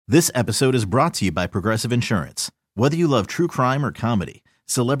This episode is brought to you by Progressive Insurance. Whether you love true crime or comedy,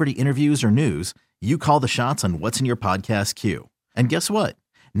 celebrity interviews or news, you call the shots on what's in your podcast queue. And guess what?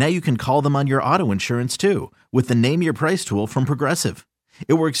 Now you can call them on your auto insurance too with the Name Your Price tool from Progressive.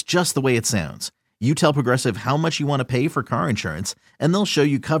 It works just the way it sounds. You tell Progressive how much you want to pay for car insurance, and they'll show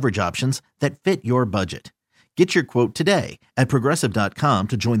you coverage options that fit your budget. Get your quote today at Progressive.com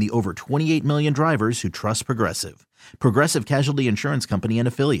to join the over 28 million drivers who trust Progressive. Progressive Casualty Insurance Company and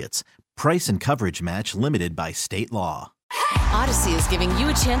Affiliates. Price and coverage match limited by state law. Odyssey is giving you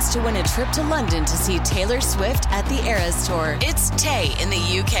a chance to win a trip to London to see Taylor Swift at the Eras Tour. It's Tay in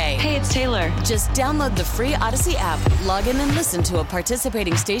the UK. Hey, it's Taylor. Just download the free Odyssey app, log in and listen to a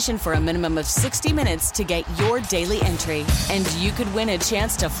participating station for a minimum of 60 minutes to get your daily entry. And you could win a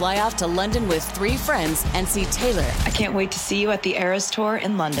chance to fly off to London with 3 friends and see Taylor. I can't wait to see you at the Eras Tour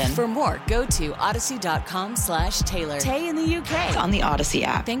in London. For more, go to odyssey.com/Taylor. Tay in the UK. It's on the Odyssey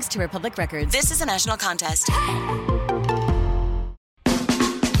app. Thanks to Republic Records. This is a national contest.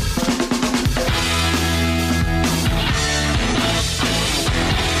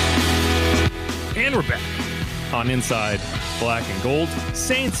 And we're back on Inside Black and Gold.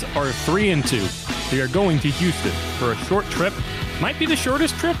 Saints are 3-2. They are going to Houston for a short trip. Might be the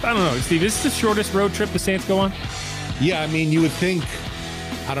shortest trip. I don't know. Steve, is this the shortest road trip the Saints go on? Yeah, I mean, you would think,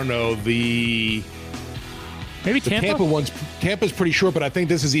 I don't know, maybe Tampa one's. Tampa's pretty short, but I think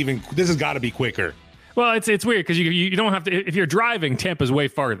this has got to be quicker. Well, it's weird because you don't have to. If you're driving, Tampa's way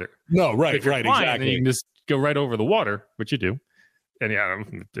farther. No, right, flying, exactly. Then you can just go right over the water, which you do. And yeah,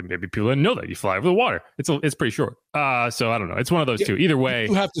 maybe people didn't know that you fly over the water. It's pretty short. So I don't know. It's one of those two. Either way,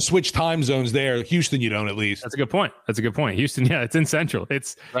 you have to switch time zones there. Houston, you don't at least. That's a good point. Houston, yeah, it's in Central.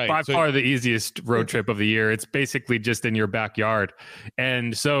 It's by far the easiest road trip of the year. It's basically just in your backyard.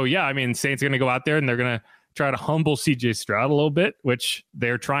 And so, yeah, I mean, Saints are going to go out there and they're going to try to humble CJ Stroud a little bit, which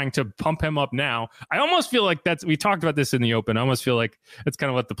they're trying to pump him up now. I almost feel like we talked about this in the open. I almost feel like that's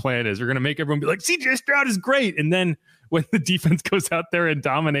kind of what the plan is. We're going to make everyone be like, CJ Stroud is great. And then when the defense goes out there and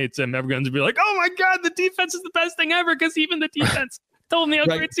dominates him, everyone's going to be like, oh my God, the defense is the best thing ever because even the defense told me how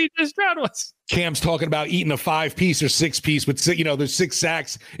great CJ Stroud was. Cam's talking about eating a 5-piece or 6-piece with, there's 6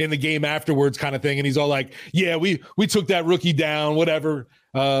 sacks in the game afterwards kind of thing. And he's all like, yeah, we took that rookie down, whatever.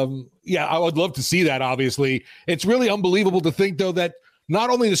 Yeah, I would love to see that, obviously. It's really unbelievable to think, though, that not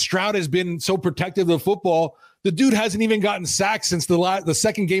only the Stroud has been so protective of football, the dude hasn't even gotten sacked since the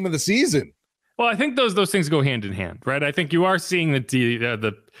second game of the season. Well, I think those things go hand in hand, right? I think you are seeing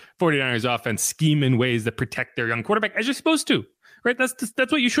the 49ers offense scheme in ways that protect their young quarterback, as you're supposed to, right?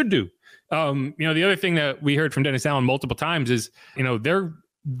 That's what you should do. The other thing that we heard from Dennis Allen multiple times is,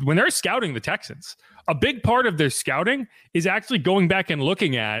 when they're scouting the Texans, a big part of their scouting is actually going back and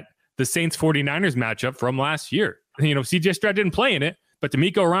looking at the Saints 49ers matchup from last year. CJ Stroud didn't play in it, but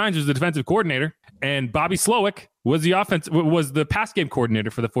DeMeco Ryans was the defensive coordinator and Bobby Slowick was the pass game coordinator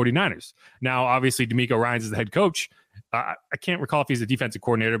for the 49ers. Now, obviously, DeMeco Ryans is the head coach. I can't recall if he's a defensive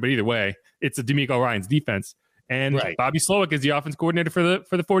coordinator, but either way, it's a DeMeco Ryans defense. And Bobby Slowick is the offense coordinator for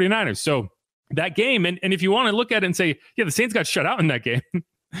the 49ers. So that game, and if you want to look at it and say, yeah, the Saints got shut out in that game.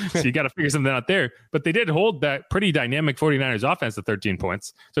 So you got to figure something out there. But they did hold that pretty dynamic 49ers offense to 13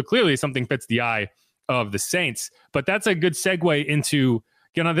 points. So clearly something fits the eye of the Saints. But that's a good segue into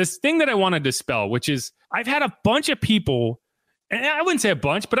this thing that I want to dispel, which is I've had a bunch of people, and I wouldn't say a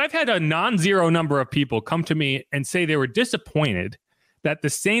bunch, but I've had a non-zero number of people come to me and say they were disappointed that the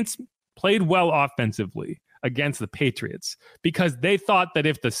Saints played well offensively against the Patriots because they thought that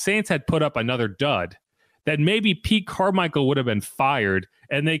if the Saints had put up another dud, that maybe Pete Carmichael would have been fired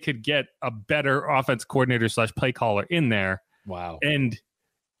and they could get a better offense coordinator / play caller in there. Wow. And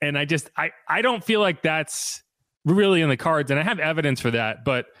I don't feel like that's really in the cards, and I have evidence for that.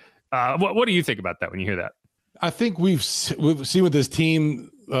 But what do you think about that when you hear that? I think we've seen with this team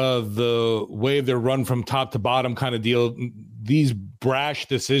the way they're run from top to bottom kind of deal. These brash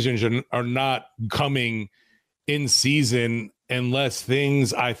decisions are not coming in season unless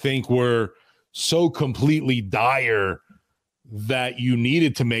things, I think, were so completely dire that you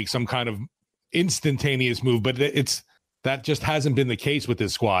needed to make some kind of instantaneous move. But that just hasn't been the case with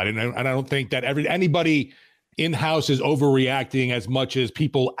this squad. And I don't think that anybody in-house is overreacting as much as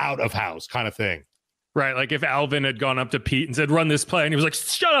people out of house kind of thing. Right. Like if Alvin had gone up to Pete and said, run this play. And he was like,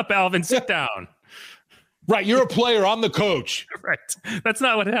 shut up, Alvin, sit down. Right. You're a player. I'm the coach. Right. That's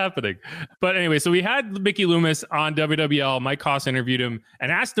not what's happening. But anyway, so we had Mickey Loomis on WWL. Mike Haas interviewed him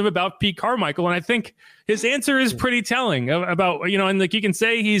and asked him about Pete Carmichael. And I think his answer is pretty telling about, and like you can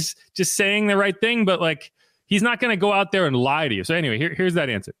say he's just saying the right thing, but like he's not going to go out there and lie to you. So anyway, here's that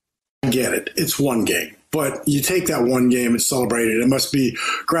answer. I get it. It's one game. But you take that one game and celebrate it. It must be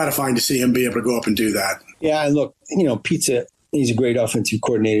gratifying to see him be able to go up and do that. Yeah, and look, Pete's he's a great offensive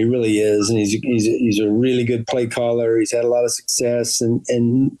coordinator. He really is, and he's a really good play caller. He's had a lot of success,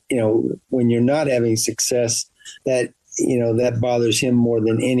 and when you're not having success, that bothers him more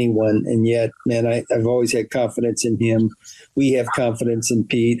than anyone. And yet, man, I've always had confidence in him. We have confidence in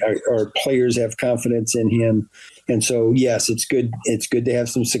Pete. Our players have confidence in him. And so, yes, it's good. It's good to have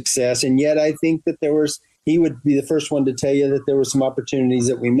some success. And yet I think that he would be the first one to tell you that there were some opportunities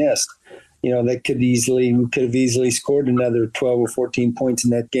that we missed, that we could have easily scored another 12 or 14 points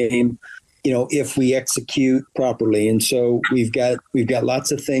in that game, if we execute properly. And so we've got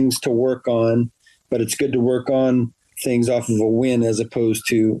lots of things to work on, but it's good to work on things off of a win as opposed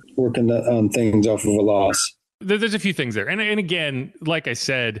to working on things off of a loss. There's a few things there. And again, like I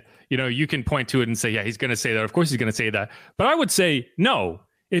said, you can point to it and say, yeah, he's going to say that. Of course he's going to say that. But I would say, no,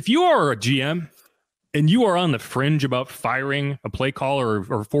 if you are a GM and you are on the fringe about firing a play caller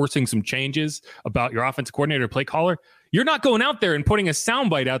or forcing some changes about your offensive coordinator or play caller, you're not going out there and putting a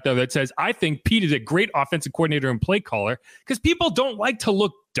soundbite out there that says, I think Pete is a great offensive coordinator and play caller, because people don't like to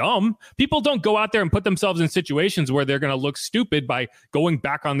look dumb. People don't go out there and put themselves in situations where they're going to look stupid by going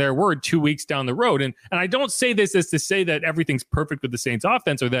back on their word 2 weeks down the road. And I don't say this as to say that everything's perfect with the Saints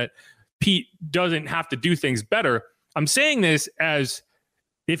offense or that Pete doesn't have to do things better. I'm saying this as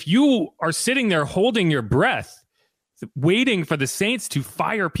if you are sitting there holding your breath, waiting for the Saints to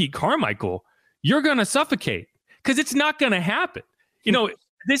fire Pete Carmichael, you're going to suffocate, because it's not going to happen.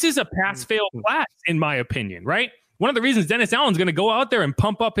 This is a pass-fail class, in my opinion, right? One of the reasons Dennis Allen's going to go out there and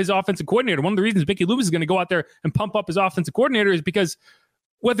pump up his offensive coordinator, one of the reasons Mickey Loomis is going to go out there and pump up his offensive coordinator is because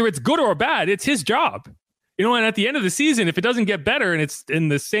whether it's good or bad, it's his job. And at the end of the season, if it doesn't get better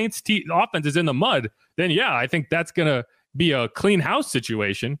and the Saints offense is in the mud, then yeah, I think that's going to be a clean house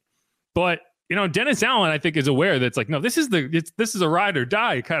situation. But Dennis Allen, I think, is aware that it's like, no, this is a ride or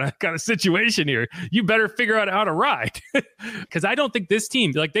die kind of situation here. You better figure out how to ride, because I don't think this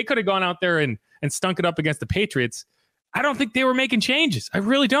team, like, they could have gone out there and stunk it up against the Patriots. I don't think they were making changes. I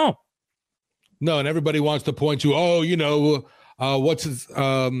really don't. No, and everybody wants to point to, what's his,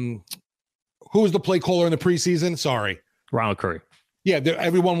 who was the play caller in the preseason? Sorry, Ronald Curry. Yeah,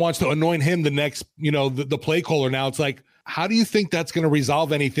 everyone wants to anoint him the next, the play caller. Now it's like, how do you think that's going to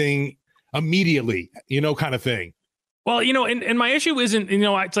resolve anything immediately, kind of thing? Well, and my issue isn't,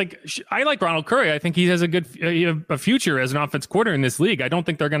 it's like, I like Ronald Curry. I think he has a future as an offense coordinator in this league. I don't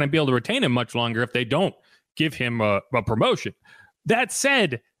think they're going to be able to retain him much longer if they don't give him a promotion. That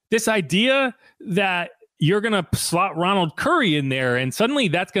said, this idea that you're going to slot Ronald Curry in there and suddenly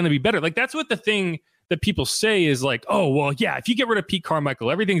that's going to be better. Like, that's what the thing that people say is like, oh, well, yeah, if you get rid of Pete Carmichael,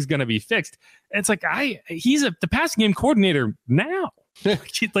 everything's going to be fixed. And it's like, he's the passing game coordinator now. Right.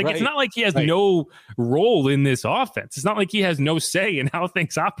 It's not like he has no role in this offense. It's not like he has no say in how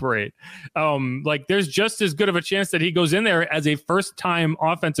things operate. There's just as good of a chance that he goes in there as a first-time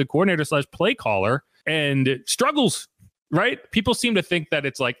offensive coordinator / play caller and struggles, right? People seem to think that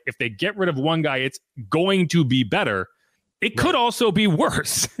it's like, if they get rid of one guy, it's going to be better. It could also be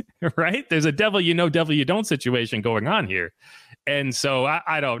worse, right? There's a devil you know, devil you don't situation going on here. And so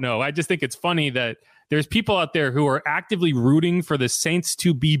I don't know. I just think it's funny that there's people out there who are actively rooting for the Saints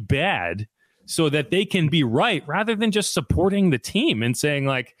to be bad so that they can be right, rather than just supporting the team and saying,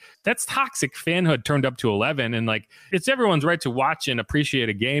 like, that's toxic fanhood turned up to 11. And like, it's everyone's right to watch and appreciate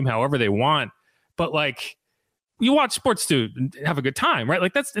a game however they want. But like, you watch sports to have a good time, right?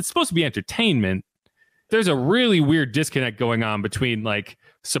 Like, it's supposed to be entertainment. There's a really weird disconnect going on between like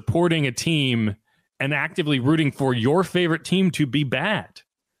supporting a team and actively rooting for your favorite team to be bad.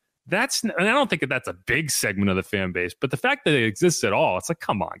 And I don't think that's a big segment of the fan base, but the fact that it exists at all, it's like,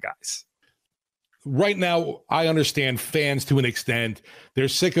 come on, guys. Right now, I understand fans to an extent. They're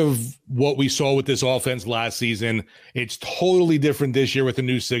sick of what we saw with this offense last season. It's totally different this year with a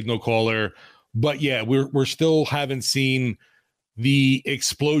new signal caller. But yeah, we're still haven't seen the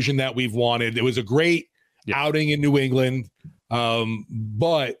explosion that we've wanted. It was a great outing in New England,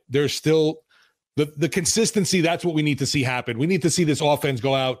 but there's still the consistency. That's what we need to see happen. We need to see this offense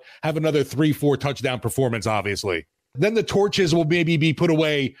go out, have another 3-4 touchdown performance, obviously. Then the torches will maybe be put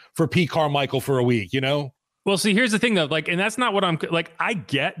away for Pete Carmichael for a week, Well, see, here's the thing, though. Like, and that's not what I'm like. I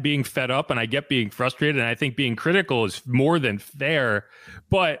get being fed up and I get being frustrated, and I think being critical is more than fair.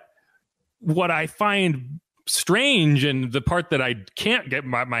 But what I find strange, and the part that I can't get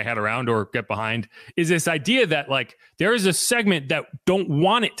my head around or get behind, is this idea that like there is a segment that don't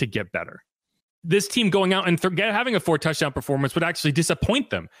want it to get better. This team going out and having a 4 touchdown performance would actually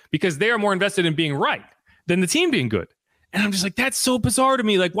disappoint them because they are more invested in being right than the team being good. And I'm just like, that's so bizarre to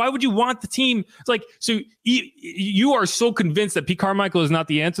me. Like, why would you want the team? It's like, so you are so convinced that Pete Carmichael is not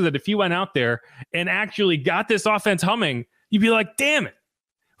the answer that if he went out there and actually got this offense humming, you'd be like, damn it,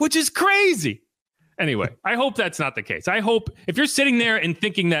 which is crazy. Anyway, I hope that's not the case. I hope if you're sitting there and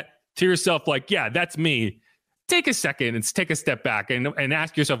thinking that to yourself, like, yeah, that's me, take a second and take a step back and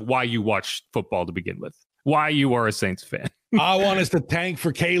ask yourself why you watch football to begin with, why you are a Saints fan. I want us to tank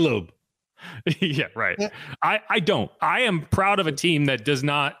for Caleb. Yeah, right. I don't. I am proud of a team that does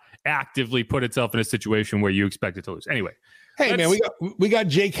not actively put itself in a situation where you expect it to lose. Anyway. Hey, man, we got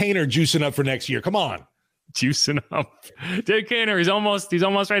Jake Haener juicing up for next year. Come on. Juicing up. Jake Haener, he's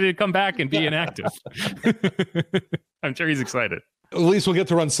almost ready to come back and be inactive. I'm sure he's excited. At least we'll get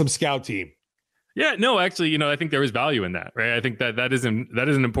to run some scout team. Yeah, no, actually, I think there is value in that, right? I think that is an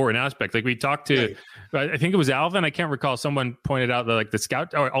important aspect. Like we talked to, I think it was Alvin. I can't recall. Someone pointed out that like the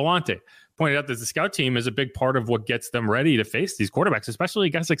scout or Alante pointed out that the scout team is a big part of what gets them ready to face these quarterbacks, especially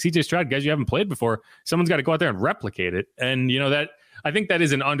guys like CJ Stroud, guys you haven't played before. Someone's got to go out there and replicate it. And that I think that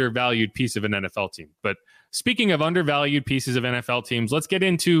is an undervalued piece of an NFL team. But speaking of undervalued pieces of NFL teams, let's get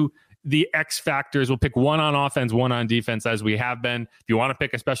into the X factors. We'll pick one on offense, one on defense, as we have been. If you want to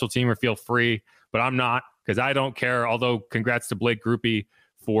pick a special teamer, feel free, but I'm not, because I don't care. Although congrats to Blake Grupe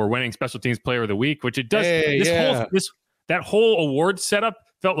for winning special teams player of the week, which it does. That whole award setup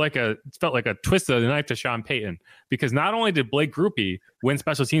felt like a twist of the knife to Sean Payton, because not only did Blake Grupe win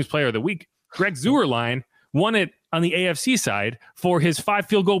special teams player of the week, Greg Zuerlein won it on the AFC side for his 5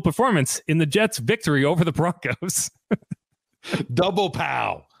 field goal performance in the Jets' victory over the Broncos. Double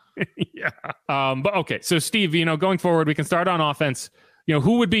pow. Yeah. But okay. So Steve, going forward, we can start on offense.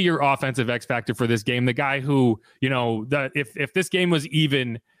 Who would be your offensive X factor for this game? The guy who, if this game was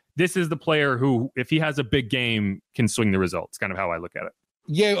even, this is the player who, if he has a big game, can swing the results. Kind of how I look at it.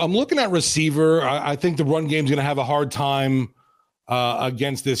 Yeah, I'm looking at receiver. I think the run game's going to have a hard time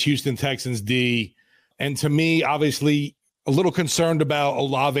against this Houston Texans D. And to me, obviously, a little concerned about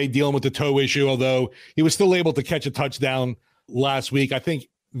Olave dealing with the toe issue, although he was still able to catch a touchdown last week. I think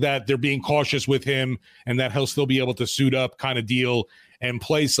that they're being cautious with him and that he'll still be able to suit up kind of deal and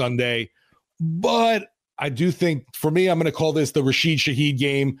play Sunday. But I do think, for me, I'm going to call this the Rashid Shaheed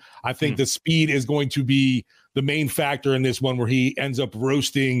game. I think the speed is going to be the main factor in this one, where he ends up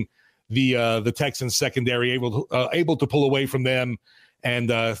roasting the Texans secondary, able to pull away from them.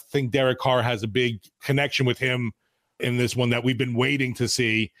 And I think Derek Carr has a big connection with him in this one that we've been waiting to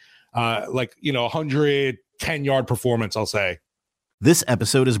see. 110-yard performance, I'll say. This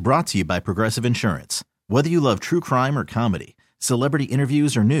episode is brought to you by Progressive Insurance. Whether you love true crime or comedy, celebrity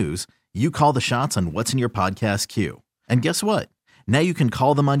interviews or news, you call the shots on what's in your podcast queue. And guess what? Now you can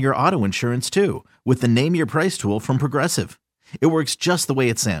call them on your auto insurance too, with the Name Your Price tool from Progressive. It works just the way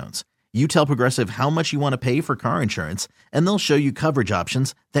it sounds. You tell Progressive how much you want to pay for car insurance, and they'll show you coverage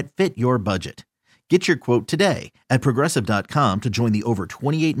options that fit your budget. Get your quote today at Progressive.com to join the over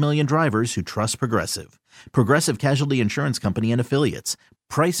 28 million drivers who trust Progressive. Progressive Casualty Insurance Company and Affiliates.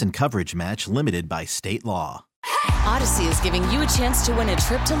 Price and coverage match limited by state law. Odyssey is giving you a chance to win a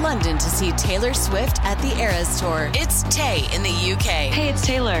trip to London to see Taylor Swift at the Eras Tour. It's Tay in the UK. Hey, it's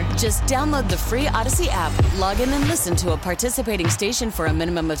Taylor. Just download the free Odyssey app, log in and listen to a participating station for a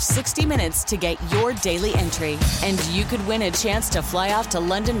minimum of 60 minutes to get your daily entry. And you could win a chance to fly off to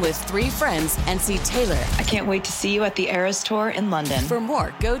London with 3 friends and see Taylor. I can't wait to see you at the Eras Tour in London. For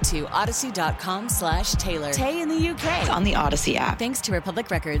more, go to odyssey.com/Taylor. Tay in the UK. It's on the Odyssey app. Thanks to Republic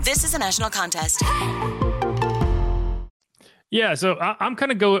Records. This is a national contest. Yeah, so I'm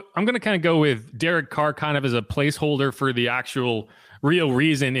going to kind of go with Derek Carr kind of as a placeholder for the actual real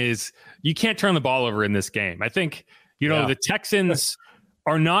reason is you can't turn the ball over in this game. I think, the Texans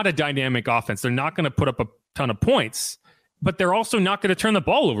are not a dynamic offense. They're not going to put up a ton of points, but they're also not going to turn the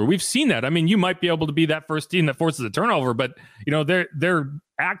ball over. We've seen that. I mean, you might be able to be that first team that forces a turnover, but they're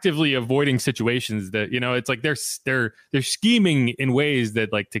actively avoiding situations that, it's like they're scheming in ways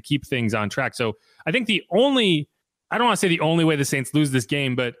that like to keep things on track. So I think I don't want to say the only way the Saints lose this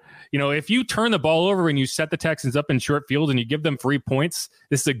game, but if you turn the ball over and you set the Texans up in short field and you give them 3 points,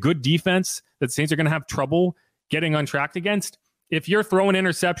 this is a good defense that the Saints are going to have trouble getting on track against. If you're throwing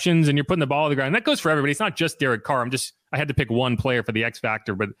interceptions and you're putting the ball on the ground, that goes for everybody. It's not just Derek Carr. I had to pick one player for the X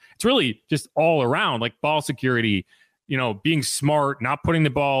factor, but it's really just all around, like ball security, being smart, not putting the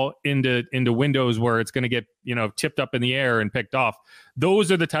ball into windows where it's going to get, tipped up in the air and picked off.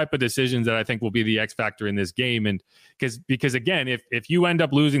 Those are the type of decisions that I think will be the X factor in this game. And because again, if you end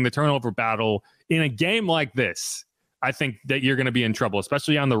up losing the turnover battle in a game like this, I think that you're going to be in trouble,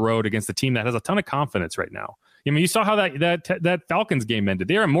 especially on the road against a team that has a ton of confidence right now. I mean, you saw how that Falcons game ended.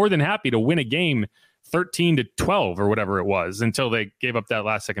 They are more than happy to win a game 13-12 or whatever it was until they gave up that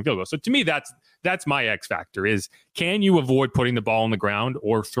last second field goal. So to me, that's my X factor is, can you avoid putting the ball on the ground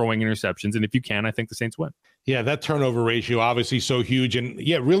or throwing interceptions? And if you can, I think the Saints win. Yeah, that turnover ratio obviously so huge, and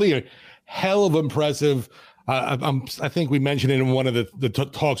really a hell of impressive. I think we mentioned it in one of the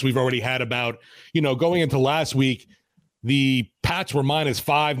talks we've already had about, going into last week, the Pats were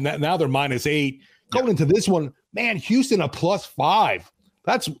 -5. Now they're -8. Going into this one, man, Houston a +5.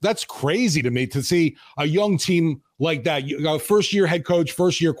 That's crazy to me to see a young team like that. First year head coach,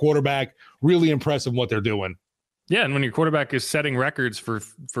 first year quarterback, really impressive what they're doing. Yeah, and when your quarterback is setting records for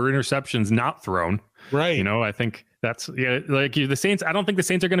interceptions not thrown, right? I think that's the Saints. I don't think the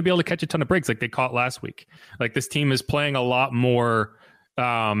Saints are going to be able to catch a ton of breaks like they caught last week. Like this team is playing a lot more,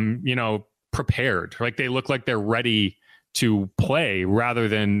 prepared. Like they look like they're ready to play rather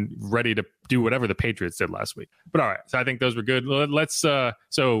than ready to do whatever the Patriots did last week. But all right, so I think those were good. Let's so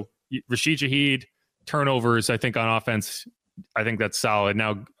Rashid Shaheed, turnovers, I think on offense, I think that's solid.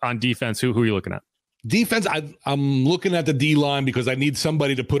 Now on defense, who are you looking at? Defense, I'm looking at the D-line because I need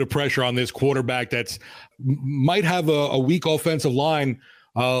somebody to put a pressure on this quarterback that's might have a weak offensive line,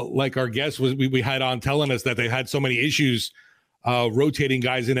 like our guest we had on telling us that they had so many issues rotating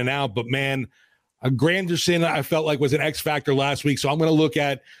guys in and out. But, man, Granderson, I felt like was an X factor last week. So I'm going to look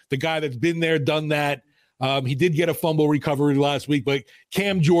at the guy that's been there, done that. He did get a fumble recovery last week. But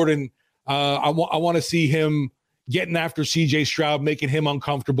Cam Jordan, I want to see him getting after C.J. Stroud, making him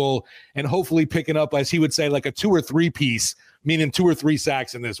uncomfortable, and hopefully picking up, as he would say, like a 2 or 3 piece, meaning 2 or 3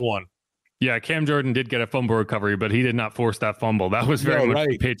 sacks in this one. Yeah, Cam Jordan did get a fumble recovery, but he did not force that fumble. That was very much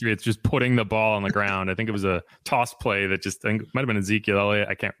the Patriots just putting the ball on the ground. I think it was a toss play that might have been Ezekiel Elliott.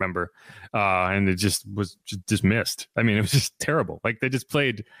 I can't remember. And it just was just missed. I mean, it was just terrible. Like they just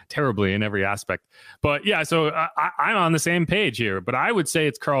played terribly in every aspect. But yeah, so I'm on the same page here, but I would say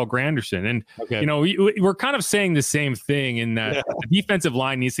it's Carl Granderson. And, we're kind of saying the same thing in that the defensive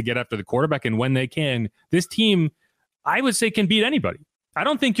line needs to get after the quarterback. And when they can, this team, I would say, can beat anybody. I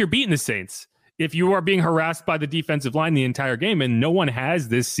don't think you're beating the Saints if you are being harassed by the defensive line the entire game, and no one has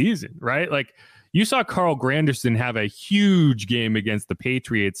this season, right? Like you saw Carl Granderson have a huge game against the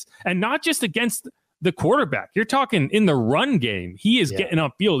Patriots, and not just against the quarterback. You're talking in the run game. He is getting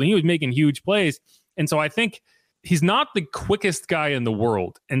upfield and he was making huge plays. And so I think he's not the quickest guy in the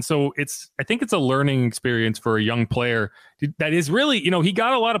world. And so I think it's a learning experience for a young player that is really, he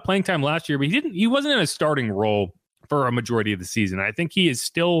got a lot of playing time last year, but he wasn't in a starting role for a majority of the season. I think he is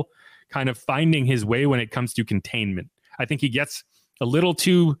still kind of finding his way when it comes to containment. I think he gets a little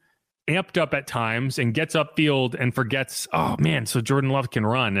too amped up at times and gets upfield and forgets, oh man, so Jordan Love can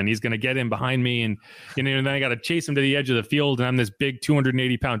run and he's going to get in behind me. And then I got to chase him to the edge of the field. And I'm this big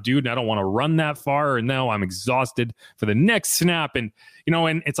 280-pound dude and I don't want to run that far. And now I'm exhausted for the next snap. And,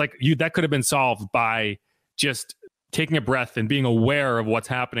 and it's like that could have been solved by just taking a breath and being aware of what's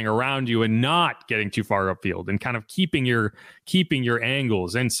happening around you and not getting too far upfield and kind of keeping your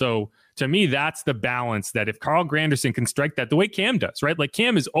angles. And so to me, that's the balance that if Carl Granderson can strike that the way Cam does, right? Like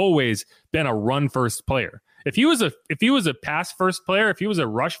Cam has always been a run first player. If he was a pass first player, if he was a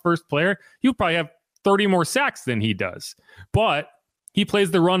rush first player, he would probably have 30 more sacks than he does. But he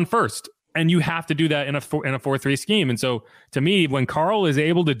plays the run first, and you have to do that in a 4-3 scheme. And so to me, when Carl is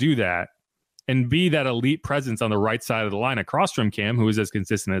able to do that, and be that elite presence on the right side of the line across from Cam, who is as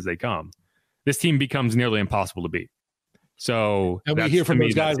consistent as they come, this team becomes nearly impossible to beat. So, and we hear from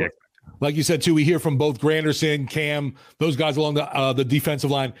those guys, like you said too. We hear from both Granderson, Cam, those guys along the defensive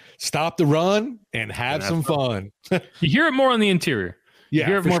line. Stop the run and have some fun. You hear it more on the interior. Yeah, you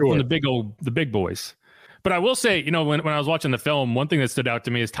hear it more from the big boys. But I will say, when I was watching the film, one thing that stood out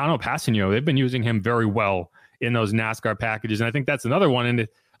to me is Tano Passanio. They've been using him very well in those NASCAR packages, and I think that's another one. And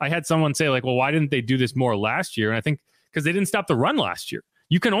I had someone say, like, well, why didn't they do this more last year? And I think because they didn't stop the run last year.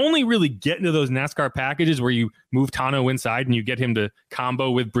 You can only really get into those NASCAR packages where you move Tano inside and you get him to combo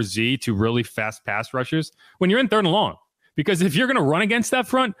with Brzee to really fast pass rushers when you're in 3rd and long. Because if you're going to run against that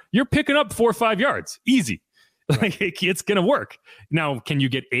front, you're picking up 4 or 5 yards. Easy. Like it's going to work. Now, can you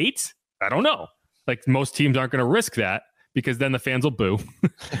get 8? I don't know. Like most teams aren't going to risk that because then the fans will boo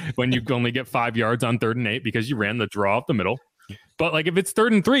when you only get 5 yards on 3rd and 8 because you ran the draw up the middle. But like if it's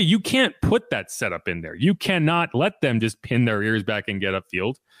 3rd and 3, you can't put that setup in there. You cannot let them just pin their ears back and get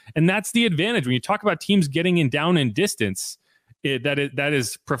upfield. And that's the advantage. When you talk about teams getting down in distance, that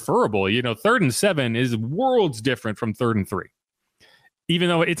is preferable. 3rd and 7 is worlds different from 3rd and 3. Even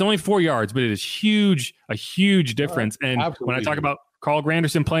though it's only 4 yards, but it is a huge difference. And when I talk about Carl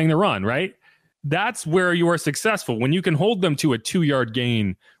Granderson playing the run, right? That's where you are successful. When you can hold them to a 2-yard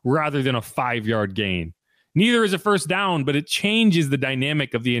gain rather than a 5-yard gain. Neither is a first down, but it changes the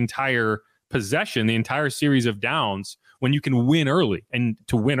dynamic of the entire possession, the entire series of downs, when you can win early. And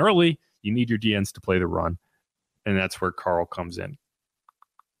to win early, you need your DNs to play the run. And that's where Carl comes in.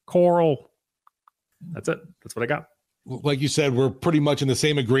 Carl. That's it. That's what I got. Like you said, we're pretty much in the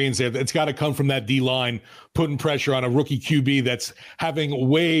same agreement there. It's got to come from that D-line, putting pressure on a rookie QB that's having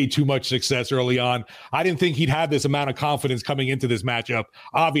way too much success early on. I didn't think he'd have this amount of confidence coming into this matchup.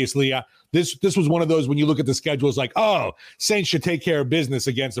 Obviously, this was one of those when you look at the schedule, it's like, oh, Saints should take care of business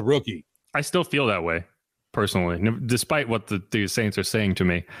against a rookie. I still feel that way, personally. Despite what the Saints are saying to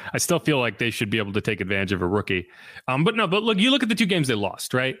me, I still feel like they should be able to take advantage of a rookie. But look, you look at the 2 games they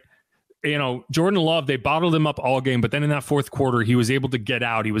lost, right? Jordan Love, they bottled him up all game, but then in that fourth quarter, he was able to get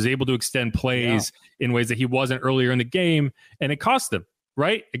out. He was able to extend plays in ways that he wasn't earlier in the game, and it cost them,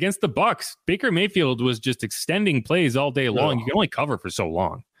 right? Against the Bucs, Baker Mayfield was just extending plays all day long. You can only cover for so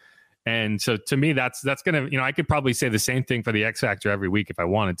long. And so to me, that's going to, I could probably say the same thing for the X Factor every week if I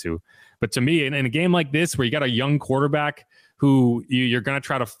wanted to. But to me, in a game like this, where you got a young quarterback who you're going to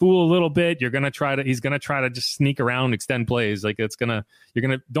try to fool a little bit, he's going to try to just sneak around, extend plays. Like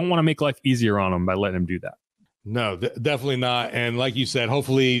don't want to make life easier on him by letting him do that. No, definitely not. And like you said,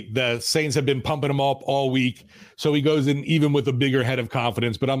 hopefully the Saints have been pumping him up all week, so he goes in even with a bigger head of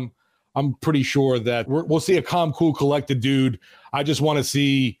confidence. But I'm pretty sure that we'll see a calm, cool, collected dude. I just want to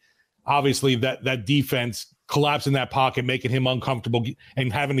see, obviously, that defense collapse in that pocket, making him uncomfortable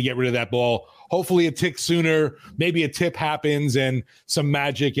and having to get rid of that ball. Hopefully a tick sooner, maybe a tip happens and some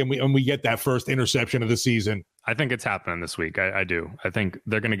magic, and we get that first interception of the season. I think it's happening this week. I do. I think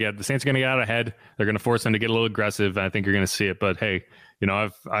the Saints are going to get out ahead. They're going to force them to get a little aggressive. I think you're going to see it. But hey,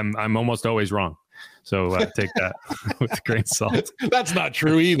 I'm almost always wrong. So take that with a grain of salt. That's not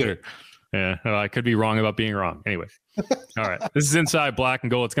true either. Yeah, I could be wrong about being wrong. Anyway, all right. This is Inside Black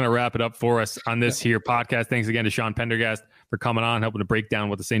and Gold. It's going to wrap it up for us on this here podcast. Thanks again to Sean Pendergast for coming on, helping to break down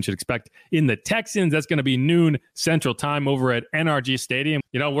what the Saints should expect in the Texans. That's going to be noon Central Time over at NRG Stadium.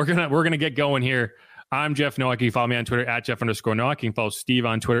 We're gonna get going here. I'm Jeff Nowak. You can follow me on Twitter at Jeff_Nowak. You can follow Steve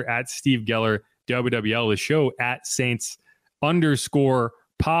on Twitter at Steve Geller. WWL, the show at Saints_pod.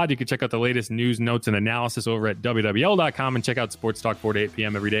 You can check out the latest news, notes, and analysis over at WWL.com and check out Sports Talk 4 to 8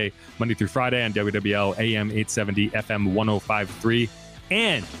 p.m. every day, Monday through Friday on WWL AM 870 FM 105.3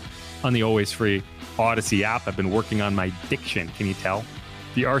 and on the always free Odyssey app. I've been working on my diction. Can you tell?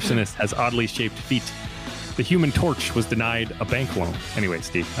 The arsonist has oddly shaped feet. The Human Torch was denied a bank loan. Anyway,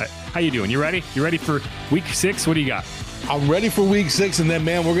 Steve, how you doing? You ready? You ready for week 6? What do you got? I'm ready for week 6, and then,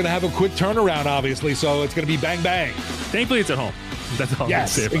 man, we're going to have a quick turnaround, obviously, so it's going to be bang, bang. Thankfully, it's at home. That's all I'm going to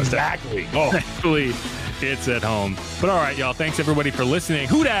say about exactly. that. Oh. Thankfully, it's at home. But all right, y'all. Thanks, everybody, for listening.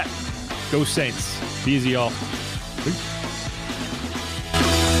 Who dat? Go Saints. Be easy, y'all. Peace.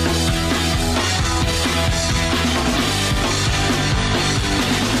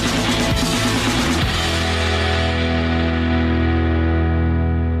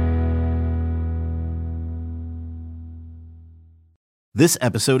 This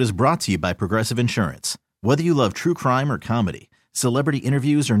episode is brought to you by Progressive Insurance. Whether you love true crime or comedy, celebrity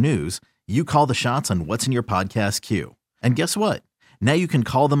interviews or news, you call the shots on what's in your podcast queue. And guess what? Now you can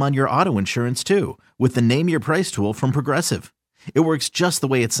call them on your auto insurance too with the Name Your Price tool from Progressive. It works just the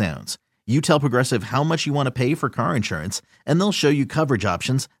way it sounds. You tell Progressive how much you want to pay for car insurance, and they'll show you coverage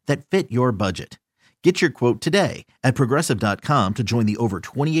options that fit your budget. Get your quote today at Progressive.com to join the over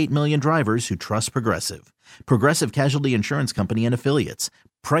 28 million drivers who trust Progressive. Progressive Casualty Insurance Company and Affiliates.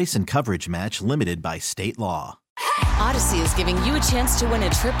 Price and coverage match limited by state law. Odyssey is giving you a chance to win a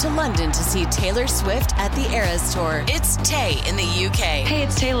trip to London to see Taylor Swift at the Eras Tour. It's Tay in the UK. Hey,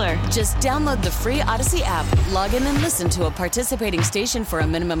 it's Taylor. Just download the free Odyssey app, log in and listen to a participating station for a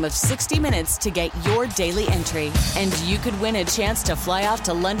minimum of 60 minutes to get your daily entry. And you could win a chance to fly off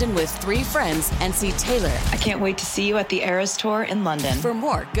to London with 3 friends and see Taylor. I can't wait to see you at the Eras Tour in London. For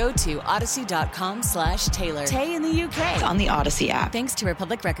more, go to odyssey.com/Taylor. Tay in the UK. On the Odyssey app. Thanks to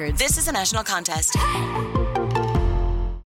Republic Records. This is a national contest.